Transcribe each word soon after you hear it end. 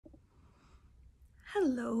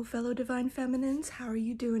Hello, fellow Divine Feminines. How are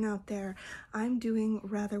you doing out there? I'm doing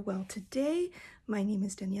rather well today. My name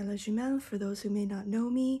is Daniela Jumel, for those who may not know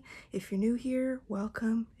me. If you're new here,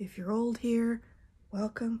 welcome. If you're old here,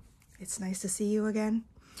 welcome. It's nice to see you again.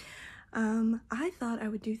 I thought I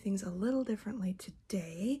would do things a little differently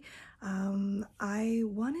today. I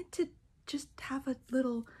wanted to just have a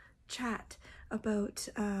little chat about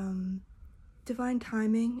divine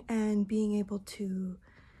timing and being able to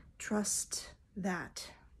trust that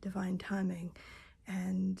divine timing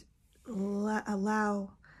and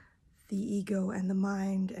allow the ego and the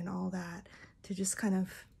mind and all that to just kind of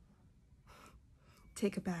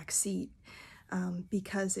take a back seat,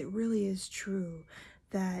 because it really is true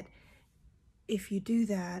that if you do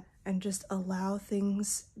that and just allow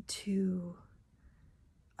things to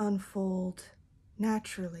unfold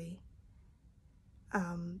naturally,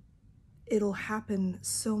 it'll happen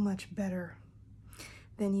so much better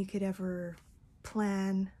than you could ever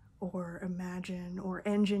plan or imagine or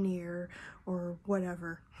engineer or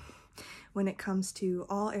whatever when it comes to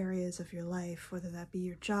all areas of your life, whether that be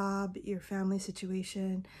your job, your family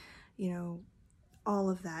situation, all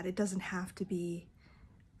of that. It doesn't have to be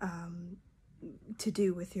to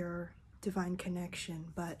do with your divine connection,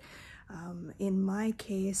 but in my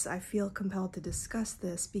case, I feel compelled to discuss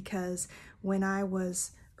this because when I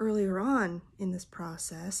was earlier on in this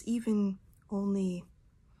process, even only,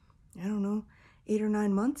 I don't know, 8 or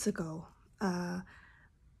 9 months ago, I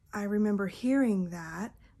remember hearing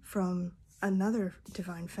that from another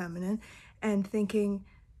divine feminine and thinking,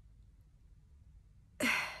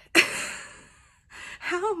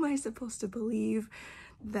 how am I supposed to believe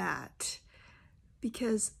that?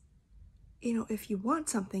 Because, if you want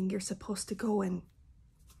something, you're supposed to go and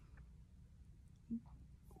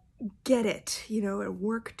get it, and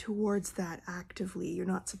work towards that actively. You're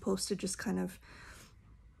not supposed to just kind of,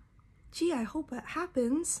 gee, I hope it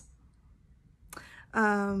happens,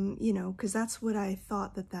 because that's what I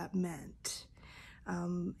thought that meant.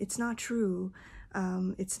 It's not true.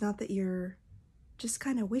 It's not that you're just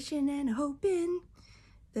kind of wishing and hoping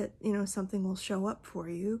that, something will show up for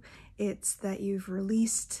you. It's that you've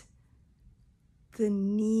released the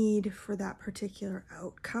need for that particular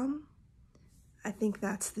outcome. I think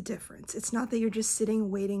that's the difference. It's not that you're just sitting,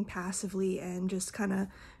 waiting passively and just kind of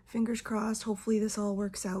fingers crossed, hopefully this all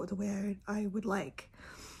works out the way I would like.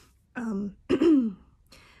 Because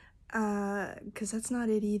that's not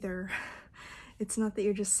it either. It's not that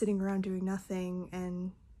you're just sitting around doing nothing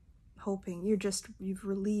and hoping. You've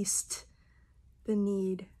released the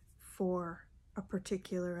need for a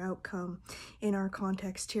particular outcome. In our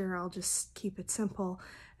context here, I'll just keep it simple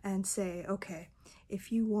and say, okay,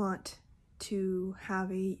 if you want to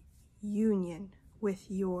have a union with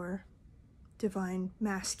your divine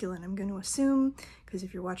masculine, I'm going to assume, because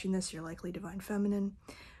if you're watching this, you're likely divine feminine.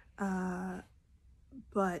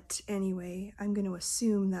 But anyway, I'm going to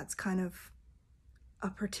assume that's kind of a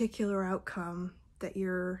particular outcome that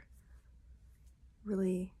you're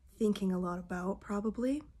really thinking a lot about,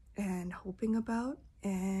 probably, and hoping about,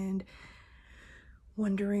 and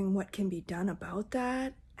wondering what can be done about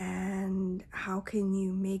that, and how can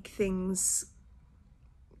you make things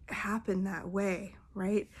happen that way,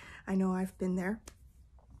 right? I know I've been there,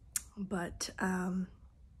 but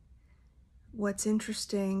what's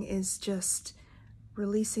interesting is just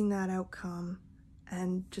releasing that outcome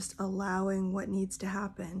and just allowing what needs to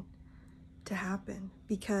happen,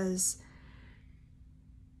 because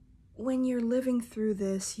when you're living through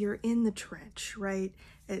this, you're in the trench, right?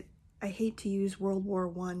 I hate to use World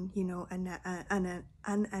War I, an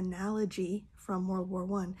analogy from World War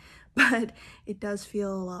I, but it does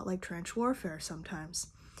feel a lot like trench warfare sometimes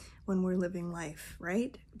when we're living life,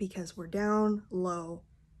 right? Because we're down low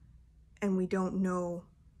and we don't know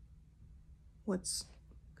what's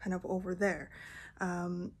kind of over there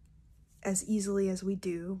as easily as we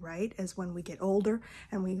do, right? As when we get older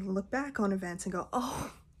and we look back on events and go,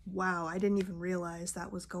 oh, wow, I didn't even realize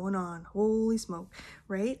that was going on. Holy smoke,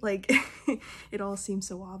 right? Like it all seems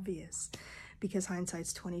so obvious because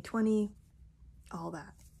hindsight's 20/20, all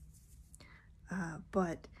that.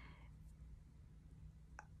 But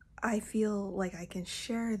I feel like I can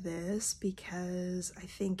share this because I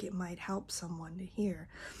think it might help someone to hear.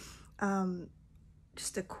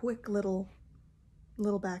 Just a quick little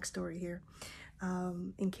backstory here.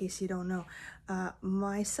 In case you don't know,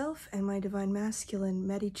 myself and my divine masculine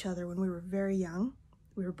met each other when we were very young.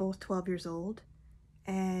 We were both 12 years old,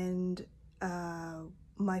 and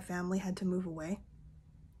my family had to move away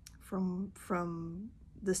from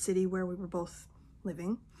the city where we were both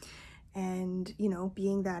living. And,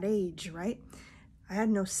 being that age, right? I had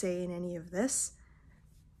no say in any of this.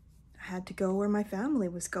 I had to go where my family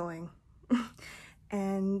was going.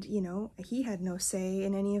 And, you know, he had no say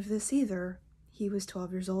in any of this either. He was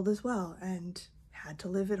 12 years old as well and had to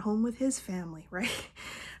live at home with his family, right?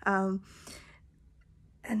 And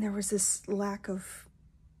there was this lack of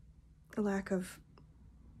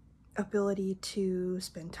ability to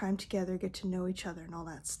spend time together, get to know each other and all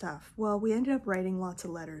that stuff. Well, we ended up writing lots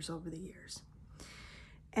of letters over the years.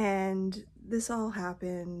 And this all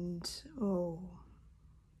happened,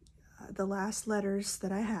 the last letters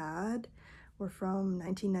that I had were from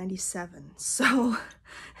 1997. So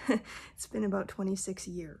it's been about 26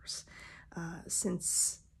 years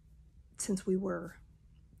since we were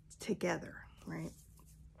together, right?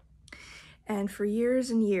 And for years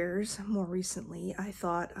and years, more recently, I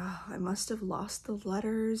thought, oh, I must have lost the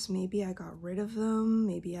letters. Maybe I got rid of them.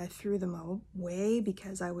 Maybe I threw them away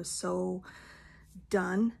because I was so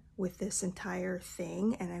done with this entire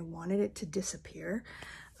thing and I wanted it to disappear.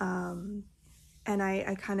 And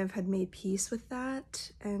I kind of had made peace with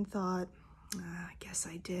that and thought, I guess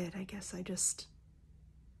I did. I guess I just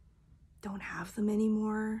don't have them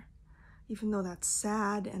anymore, even though that's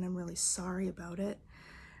sad and I'm really sorry about it.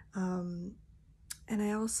 And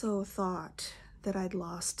I also thought that I'd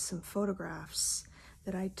lost some photographs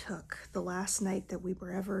that I took the last night that we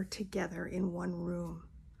were ever together in one room,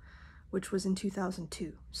 which was in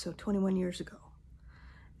 2002, so 21 years ago.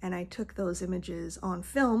 And I took those images on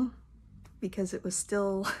film because it was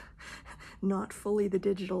still not fully the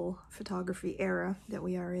digital photography era that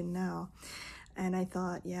we are in now. And I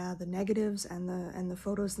thought, yeah, the negatives and the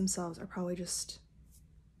photos themselves are probably just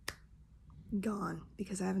gone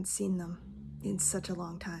because I haven't seen them in such a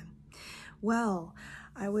long time. Well,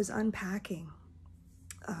 I was unpacking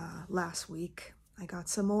last week. I got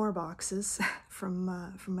some more boxes from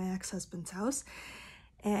my ex-husband's house,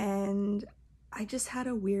 and I just had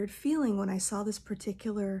a weird feeling when I saw this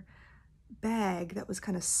particular bag that was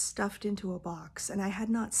kind of stuffed into a box, and I had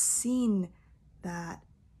not seen that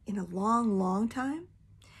in a long time,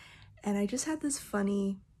 and I just had this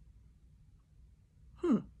funny,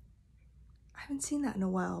 I haven't seen that in a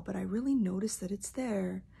while, but I really noticed that it's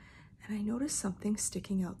there, and I noticed something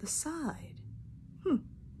sticking out the side.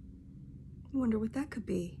 I wonder what that could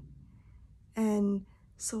be. And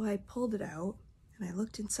so I pulled it out and I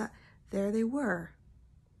looked inside. There they were.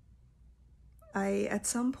 At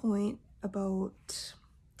some point about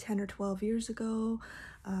 10 or 12 years ago,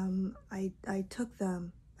 I took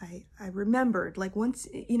them. I remembered, like, once,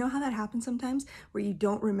 you know how that happens sometimes where you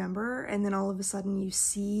don't remember and then all of a sudden you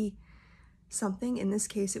see something. In this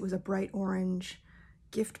case, it was a bright orange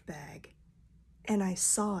gift bag, and I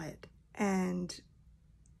saw it and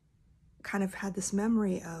kind of had this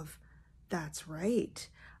memory of, that's right,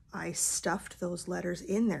 I stuffed those letters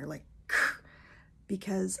in there, like,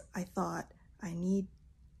 because I thought I need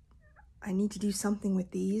to do something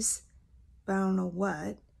with these, but I don't know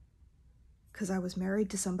what, because I was married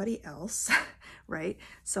to somebody else, right?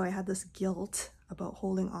 So I had this guilt about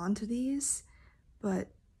holding on to these, but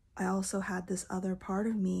I also had this other part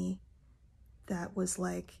of me that was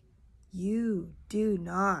like, you do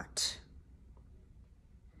not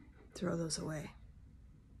throw those away.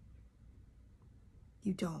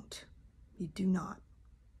 You don't. You do not.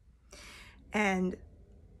 And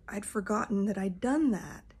I'd forgotten that I'd done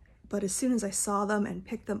that, but as soon as I saw them and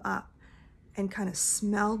picked them up and kind of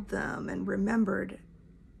smelled them and remembered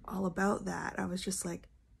all about that, I was just like,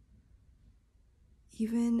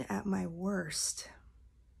 even at my worst,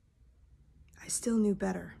 I still knew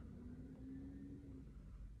better.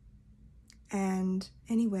 And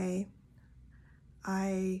anyway,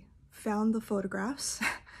 I found the photographs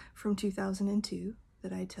from 2002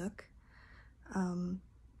 that I took, and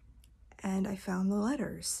I found the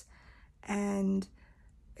letters, and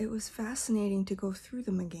it was fascinating to go through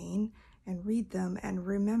them again and read them and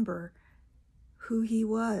remember who he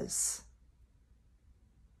was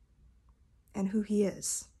and who he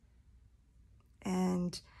is,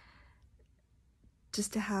 and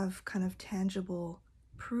just to have kind of tangible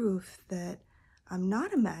proof that I'm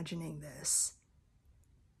not imagining this.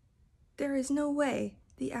 There is no way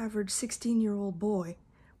the average 16-year-old boy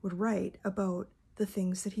would write about the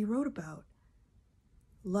things that he wrote about.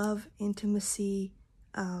 Love, intimacy,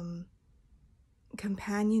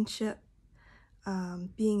 companionship,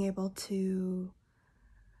 being able to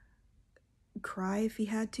cry if he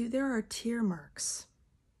had to. There are tear marks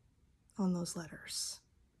on those letters.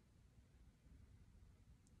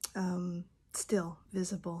 Still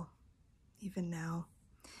visible, even now.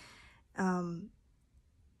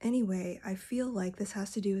 Anyway, I feel like this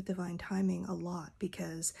has to do with divine timing a lot,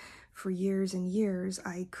 because for years and years,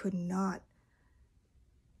 I could not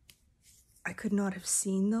I could not have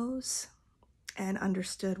seen those and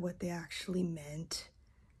understood what they actually meant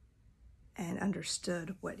and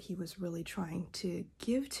understood what he was really trying to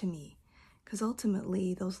give to me. Because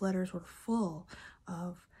ultimately, those letters were full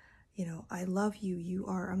of, you know, I love you, you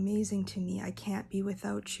are amazing to me, I can't be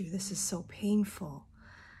without you, this is so painful,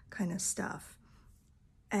 kind of stuff.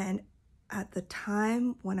 And at the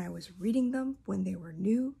time when I was reading them, when they were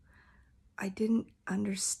new, I didn't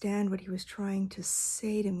understand what he was trying to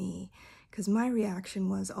say to me, because my reaction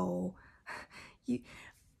was, oh,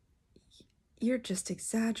 you're just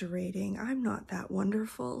exaggerating. I'm not that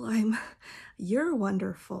wonderful. You're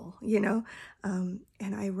wonderful, you know? And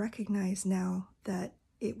I recognize now that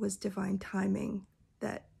it was divine timing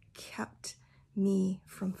that kept me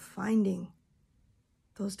from finding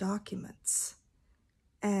those documents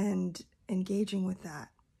and engaging with that.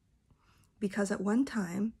 Because at one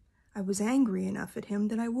time, I was angry enough at him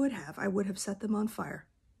that I would have set them on fire.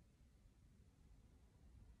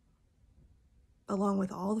 Along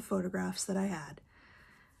with all the photographs that I had.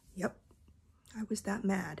 Yep, I was that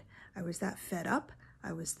mad. I was that fed up.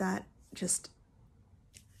 I was that just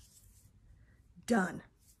done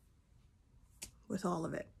with all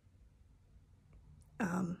of it.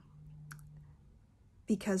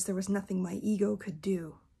 Because there was nothing my ego could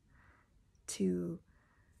do to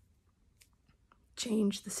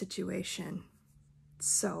change the situation.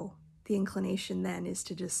 So the inclination then is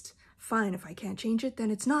to just, fine, if I can't change it,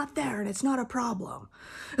 then it's not there and it's not a problem.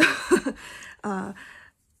 But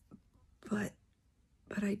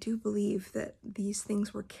I do believe that these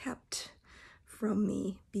things were kept from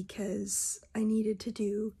me because I needed to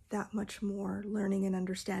do that much more learning and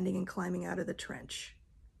understanding and climbing out of the trench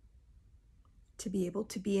to be able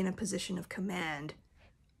to be in a position of command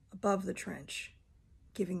above the trench,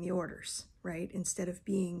 giving the orders, right? Instead of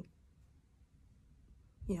being,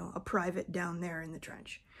 you know, a private down there in the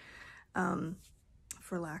trench,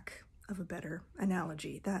 for lack of a better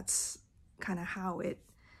analogy. That's kind of how it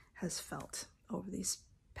has felt over these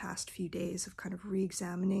past few days of kind of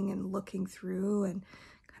re-examining and looking through and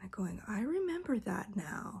kind of going, I remember that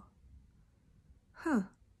now. Huh.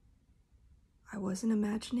 I wasn't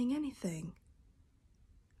imagining anything.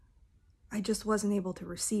 I just wasn't able to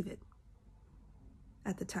receive it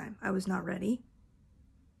at the time. I was not ready.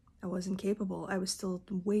 I wasn't capable. I was still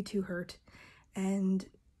way too hurt. And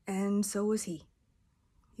so was he.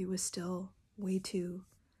 He was still way too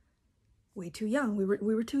young. We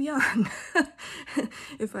were too young.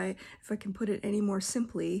 If I can put it any more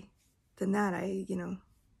simply than that, I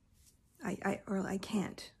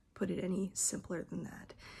can't put it any simpler than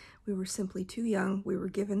that. We were simply too young. We were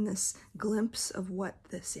given this glimpse of what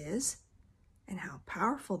this is and how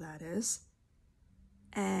powerful that is.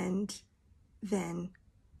 And then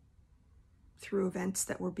through events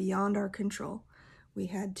that were beyond our control, we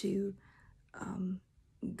had to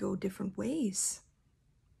go different ways.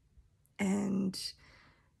 And,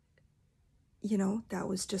 you know, that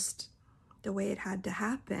was just the way it had to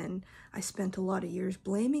happen. I spent a lot of years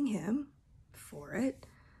blaming him for it,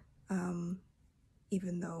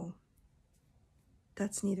 even though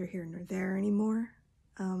that's neither here nor there anymore.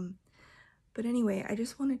 But anyway, I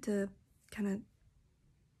just wanted to kind of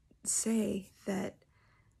say that,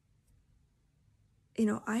 you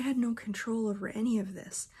know, I had no control over any of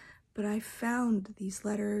this, but I found these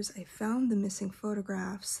letters, I found the missing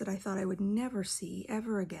photographs that I thought I would never see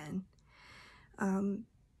ever again. On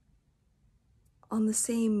the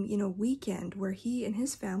same, you know, weekend where he and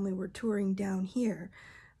his family were touring down here,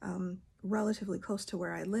 relatively close to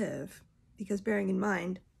where I live, because bearing in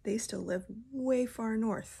mind, they still live way far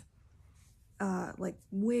north, like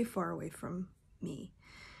way far away from me.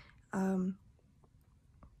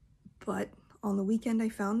 But on the weekend I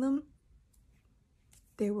found them,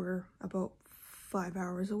 they were about 5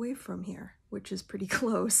 hours away from here, which is pretty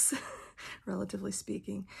close, relatively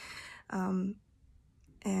speaking.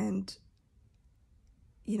 And,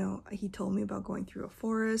 you know, he told me about going through a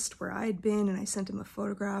forest where I'd been, and I sent him a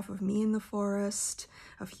photograph of me in the forest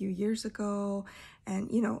a few years ago.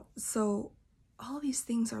 And, you know, so all these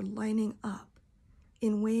things are lining up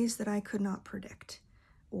in ways that I could not predict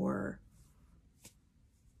or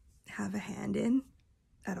have a hand in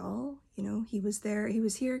at all. You know, he was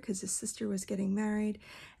here because his sister was getting married,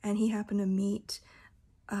 and he happened to meet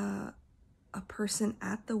a person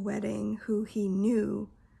at the wedding who he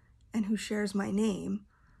knew and who shares my name,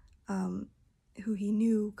 who he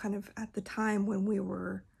knew kind of at the time when we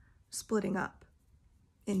were splitting up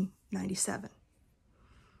in '97.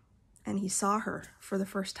 And he saw her for the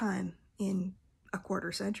first time in a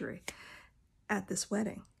quarter century at this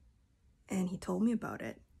wedding. And he told me about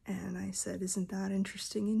it. And I said, isn't that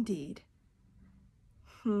interesting indeed?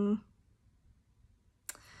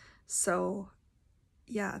 So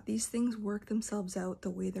yeah, these things work themselves out the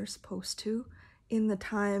way they're supposed to in the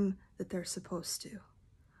time that they're supposed to.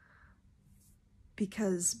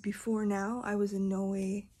 Because before now, I was in no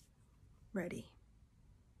way ready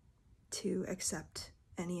to accept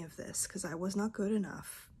any of this, because I was not good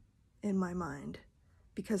enough in my mind,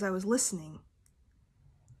 because I was listening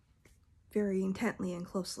very intently and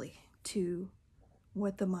closely to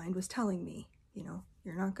what the mind was telling me. You know,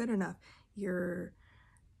 you're not good enough. You're,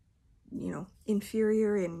 you know,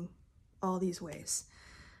 inferior in all these ways.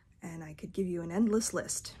 And I could give you an endless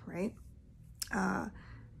list, right?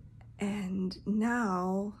 And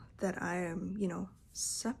now that I am, you know,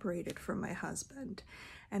 separated from my husband,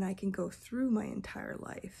 and I can go through my entire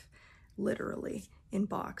life, literally, in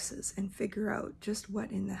boxes and figure out just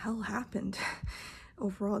what in the hell happened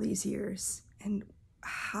over all these years, and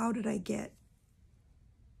how did I get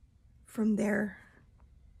from there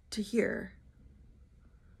to here.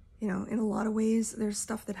 You know, in a lot of ways, there's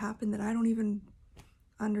stuff that happened that I don't even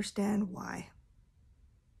understand why,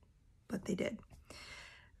 but they did.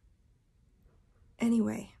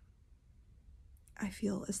 Anyway, I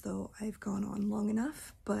feel as though I've gone on long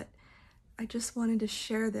enough, but I just wanted to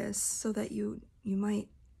share this so that you might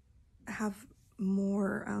have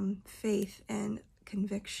more faith and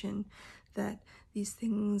conviction that these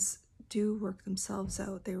things do work themselves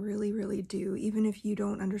out. They really, really do. Even if you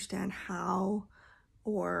don't understand how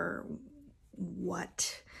or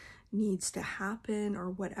what needs to happen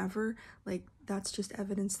or whatever, like, that's just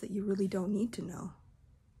evidence that you really don't need to know.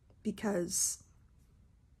 Because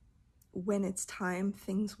when it's time,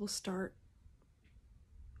 things will start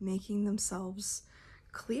making themselves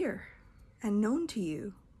clear and known to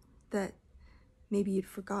you that maybe you'd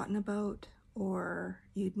forgotten about, or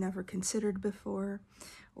you'd never considered before,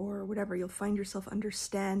 or whatever. You'll find yourself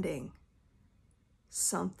understanding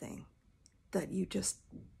something that you just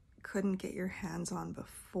couldn't get your hands on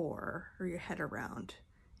before, or your head around.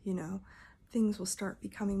 You know, things will start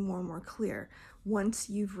becoming more and more clear once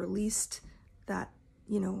you've released that,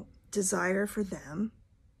 you know, desire for them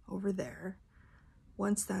over there.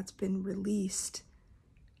 Once that's been released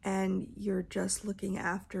and you're just looking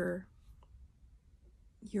after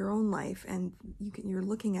your own life, and you're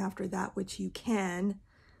looking after that which you can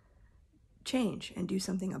change and do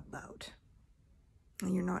something about,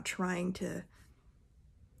 and you're not trying to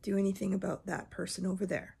do anything about that person over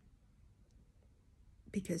there,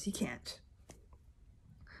 because you can't.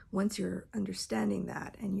 Once you're understanding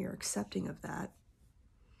that and you're accepting of that,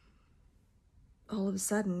 all of a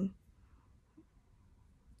sudden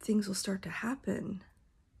things will start to happen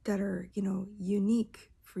that are, you know,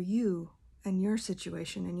 unique for you and your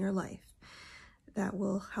situation in your life, that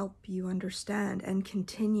will help you understand and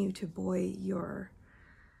continue to buoy your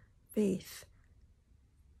faith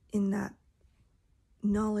in that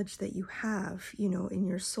knowledge that you have, you know, in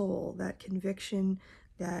your soul, that conviction,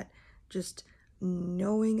 that just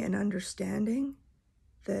knowing and understanding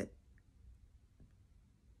that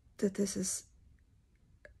this is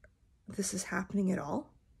happening at all.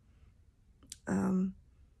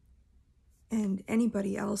 And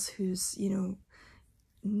anybody else who's, you know,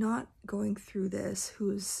 not going through this,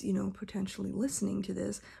 who's, you know, potentially listening to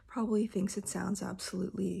this, probably thinks it sounds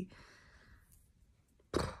absolutely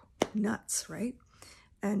nuts, right?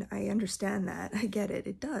 And I understand that. I get it.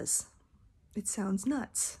 It does. It sounds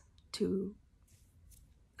nuts to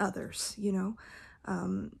others, you know,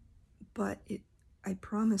 but I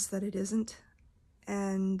promise that it isn't,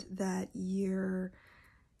 and that you're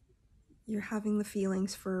having the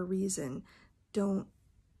feelings for a reason. Don't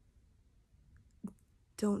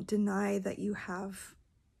deny that you have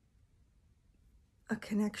a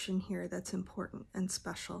connection here that's important and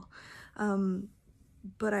special.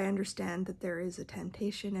 But I understand that there is a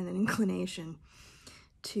temptation and an inclination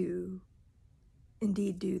to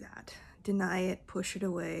indeed do that. Deny it, push it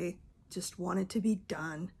away, just want it to be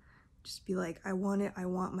done. Just be like, I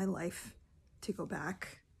want my life to go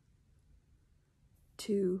back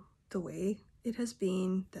to the way it has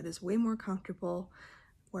been, that is way more comfortable,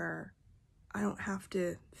 where I don't have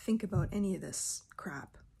to think about any of this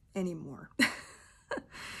crap anymore.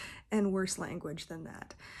 And worse language than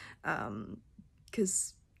that.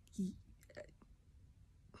 'Cause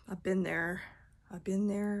I've been there.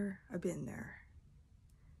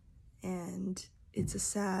 And it's a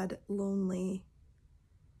sad, lonely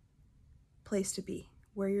place to be,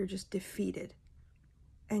 where you're just defeated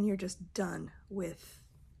and you're just done with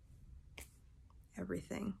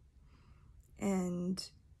everything.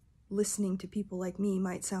 And listening to people like me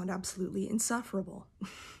might sound absolutely insufferable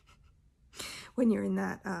when you're in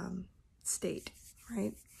that state,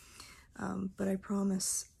 right? But I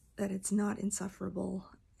promise that it's not insufferable,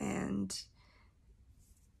 And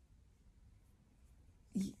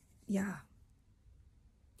yeah,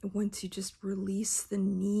 once you just release the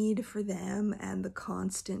need for them and the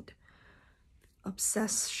constant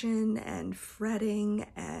obsession and fretting,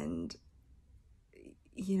 and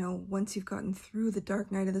once you've gotten through the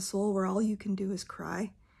dark night of the soul where all you can do is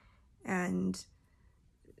cry and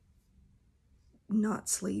not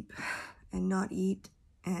sleep and not eat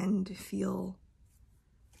and feel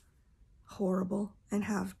horrible and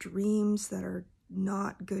have dreams that are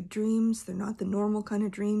not good dreams, they're not the normal kind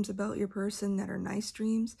of dreams about your person that are nice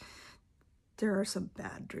dreams, there are some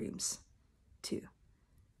bad dreams too.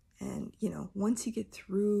 And once you get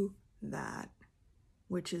through that,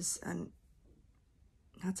 which is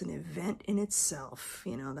that's an event in itself,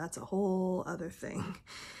 that's a whole other thing.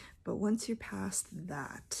 But once you're past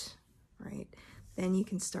that, right, then you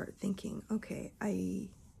can start thinking, okay, I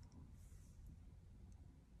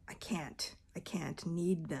can't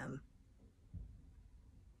need them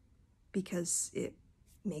because it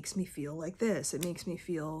makes me feel like this. It makes me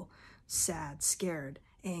feel sad, scared,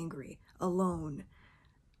 angry, alone,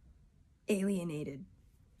 alienated,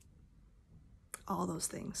 all those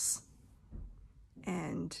things.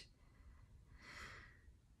 And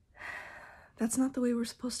that's not the way we're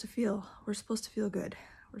supposed to feel. We're supposed to feel good.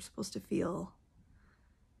 We're supposed to feel,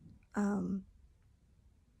 we're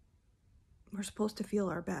supposed to feel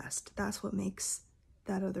our best. That's what makes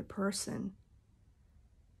that other person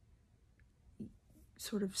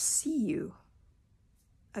sort of see you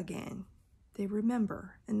again. They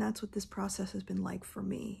remember. And that's what this process has been like for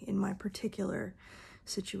me in my particular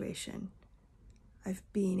situation. I've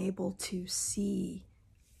been able to see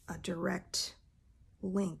a direct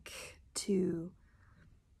link to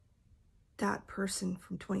that person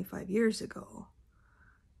from 25 years ago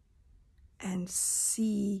and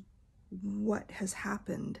see what has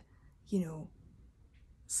happened,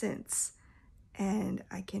 since. And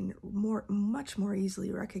I can much more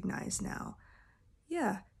easily recognize now,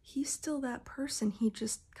 yeah, he's still that person. He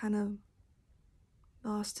just kind of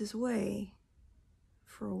lost his way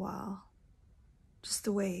for a while. Just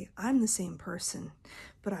the way I'm the same person,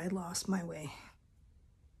 but I lost my way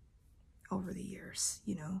over the years.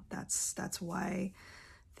 That's why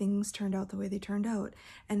things turned out the way they turned out,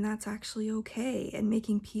 and that's actually okay. And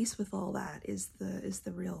making peace with all that is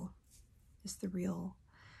the real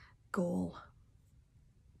goal,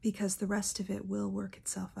 because the rest of it will work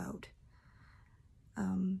itself out.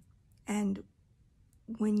 And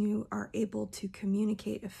when you are able to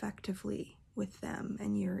communicate effectively with them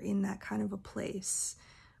and you're in that kind of a place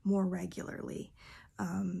more regularly,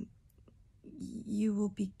 you will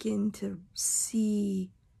begin to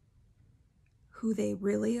see who they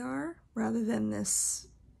really are rather than this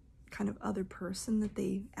kind of other person that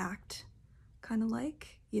they act kind of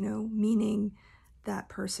like, meaning that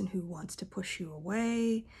person who wants to push you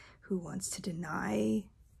away, who wants to deny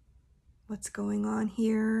what's going on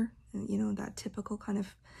here, that typical kind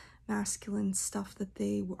of masculine stuff that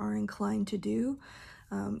they are inclined to do,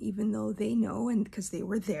 even though they know, and because they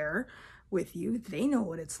were there with you, they know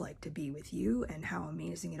what it's like to be with you and how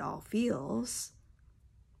amazing it all feels.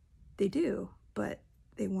 They do, but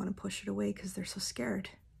they want to push it away because they're so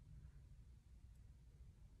scared.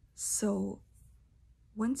 So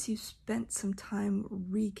once you've spent some time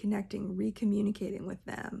reconnecting, recommunicating with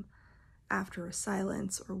them after a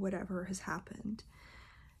silence or whatever has happened,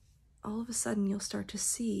 all of a sudden you'll start to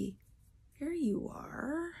see, there you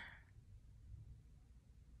are.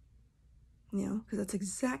 Because that's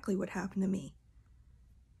exactly what happened to me.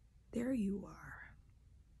 There you are.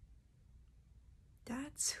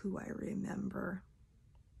 That's who I remember.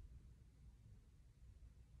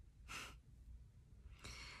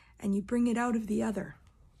 And you bring it out of the other.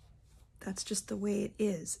 That's just the way it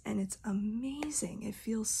is. And it's amazing. It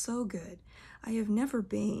feels so good. I have never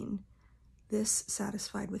been this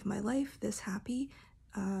satisfied with my life, this happy,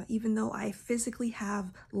 even though I physically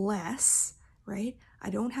have less, right? I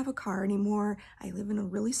don't have a car anymore. I live in a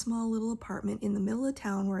really small little apartment in the middle of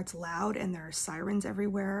town where it's loud and there are sirens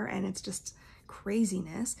everywhere and it's just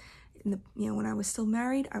craziness. When I was still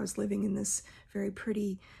married, I was living in this very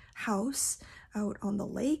pretty house out on the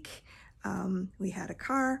lake. We had a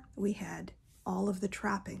car. We had all of the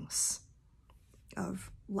trappings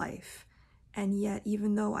of life. And yet,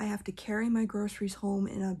 even though I have to carry my groceries home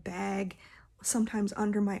in a bag, sometimes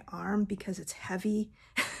under my arm because it's heavy,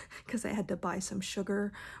 because I had to buy some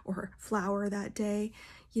sugar or flour that day,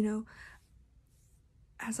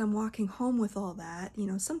 as I'm walking home with all that,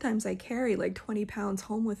 sometimes I carry like 20 pounds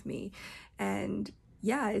home with me, and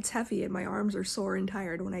yeah, it's heavy and my arms are sore and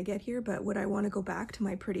tired when I get here, but would I want to go back to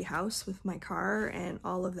my pretty house with my car and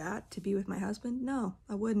all of that to be with my husband? No,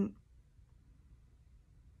 I wouldn't.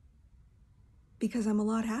 Because I'm a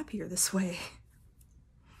lot happier this way,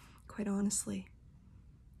 quite honestly.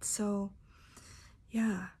 So,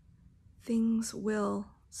 yeah, things will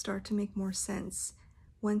start to make more sense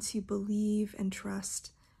once you believe and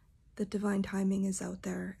trust that divine timing is out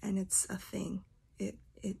there and it's a thing.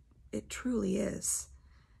 It truly is.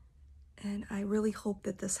 And I really hope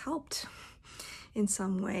that this helped in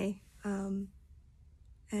some way.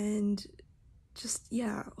 And just,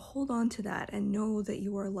 yeah, hold on to that and know that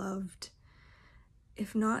you are loved.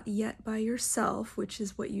 If not yet by yourself, which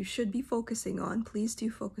is what you should be focusing on, please do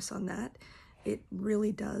focus on that. It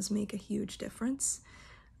really does make a huge difference.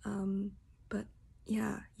 But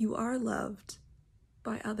yeah, you are loved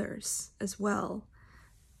by others as well.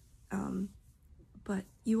 But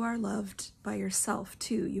you are loved by yourself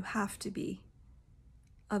too. You have to be.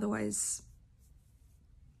 Otherwise,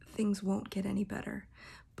 things won't get any better.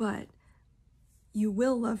 But you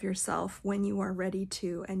will love yourself when you are ready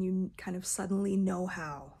to, and you kind of suddenly know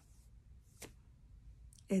how.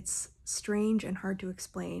 It's strange and hard to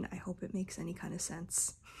explain. I hope it makes any kind of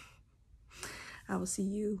sense. I will see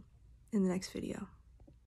you in the next video.